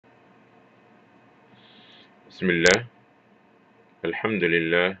بسم الله الحمد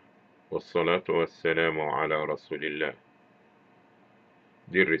لله والصلاة والسلام على رسول الله.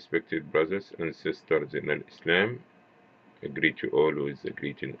 Dear respected brothers and sisters in Islam, I greet you all with the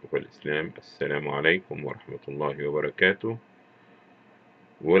greeting of Islam. Assalamu alaikum wa rahmatullahi wa barakatuh.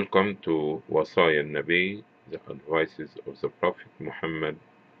 Welcome to Wasaya Nabi, the advices of the Prophet Muhammad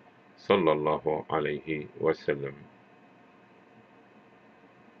sallallahu alayhi wa sallam.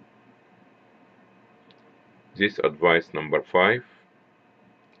 This advice number 5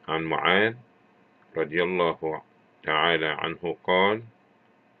 عن معاذ رضي الله تعالى عنه قال: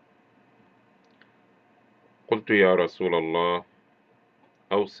 قلت يا رسول الله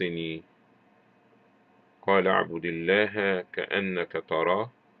أوصني. قال: اعبد الله كأنك تراه،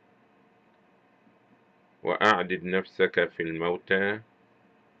 وأعدد نفسك في الموتى،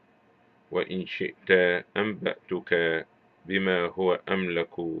 وإن شئت أنبأتك بما هو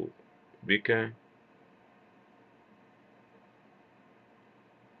أملك بك.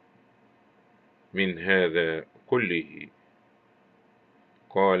 من هذا كله.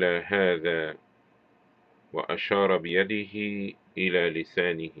 قال: هذا، وأشار بيده إلى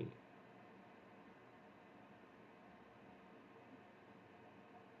لسانه.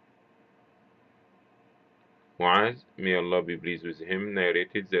 Muaz, may Allah be pleased with him,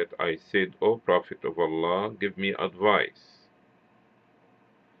 narrated that I said, O Prophet of Allah, give me advice.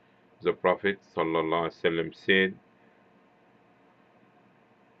 The Prophet ﷺ said,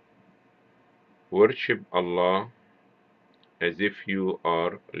 worship Allah as if you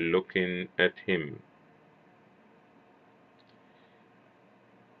are looking at Him.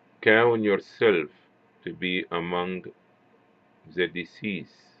 Count yourself to be among the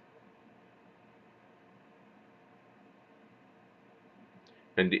deceased.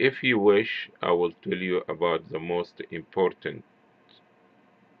 And if you wish, I will tell you about the most important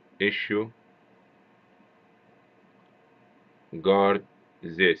issue. Guard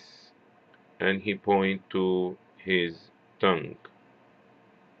this. And he pointed to his tongue.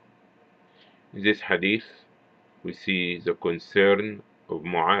 In this hadith, we see the concern of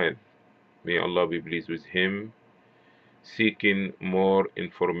Mu'adh, may Allah be pleased with him, seeking more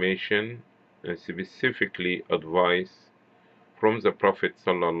information and specifically advice from the Prophet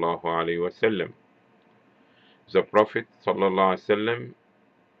sallallahu alaihi wasallam. The Prophet sallallahu alaihi wasallam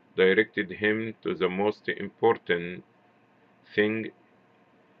directed him to the most important thing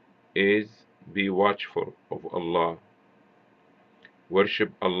is be watchful of Allah.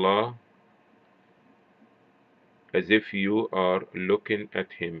 Worship Allah as if you are looking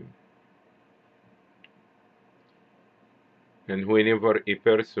at Him. And whenever a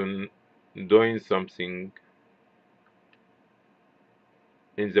person doing something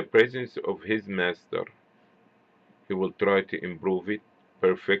in the presence of his master, he will try to improve it,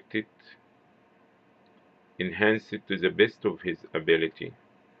 perfect it, enhance it to the best of his ability.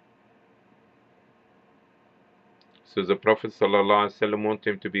 So the Prophet ﷺ wants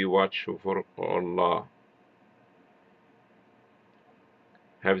him to be watchful for Allah.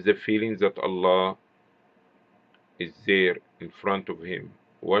 Have the feeling that Allah is there in front of him,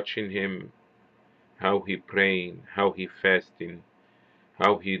 watching him, how he praying, how he fasting,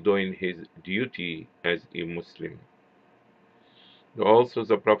 how he doing his duty as a Muslim. Also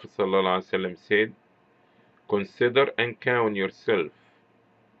the Prophet ﷺ said, consider and count yourself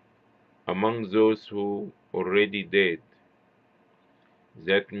among those who already dead.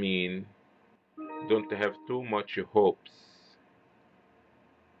 That means don't have too much hopes.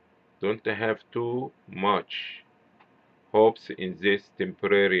 Don't have too much hopes in this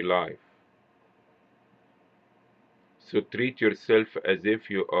temporary life. So treat yourself as if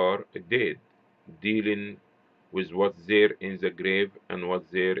you are dead, dealing with what's there in the grave and what's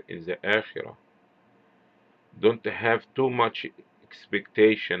there in the akhirah. Don't have too much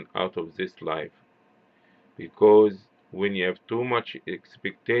expectation out of this life, because when you have too much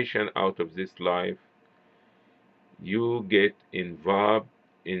expectation out of this life, you get involved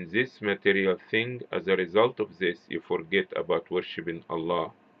in this material thing. As a result of this, you forget about worshiping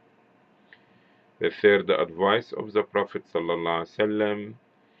Allah. The third advice of the Prophet ﷺ,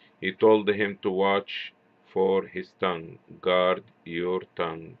 he told him to watch for his tongue. Guard your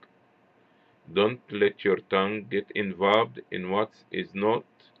tongue. Don't let your tongue get involved in what is not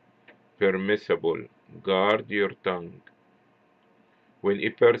permissible. Guard your tongue. When a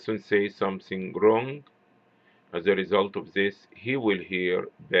person says something wrong, as a result of this, he will hear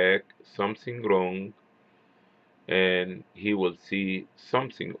back something wrong, and he will see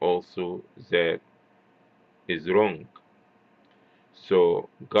something also that is wrong. So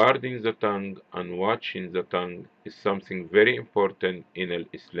guarding the tongue and watching the tongue is something very important in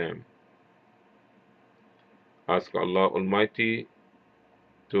Islam. Ask Allah Almighty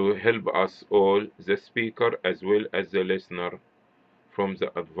to help us all, the speaker as well as the listener, from the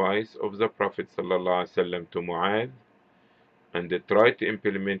advice of the Prophet ﷺ to Mu'adh, and try to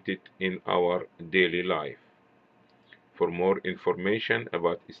implement it in our daily life. For more information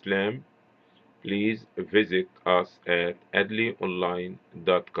about Islam, please visit us at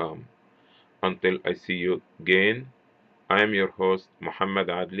adlyonline.com. Until I see you again, I am your host Muhammad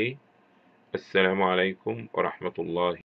Adly. Assalamu alaikum wa rahmatullahi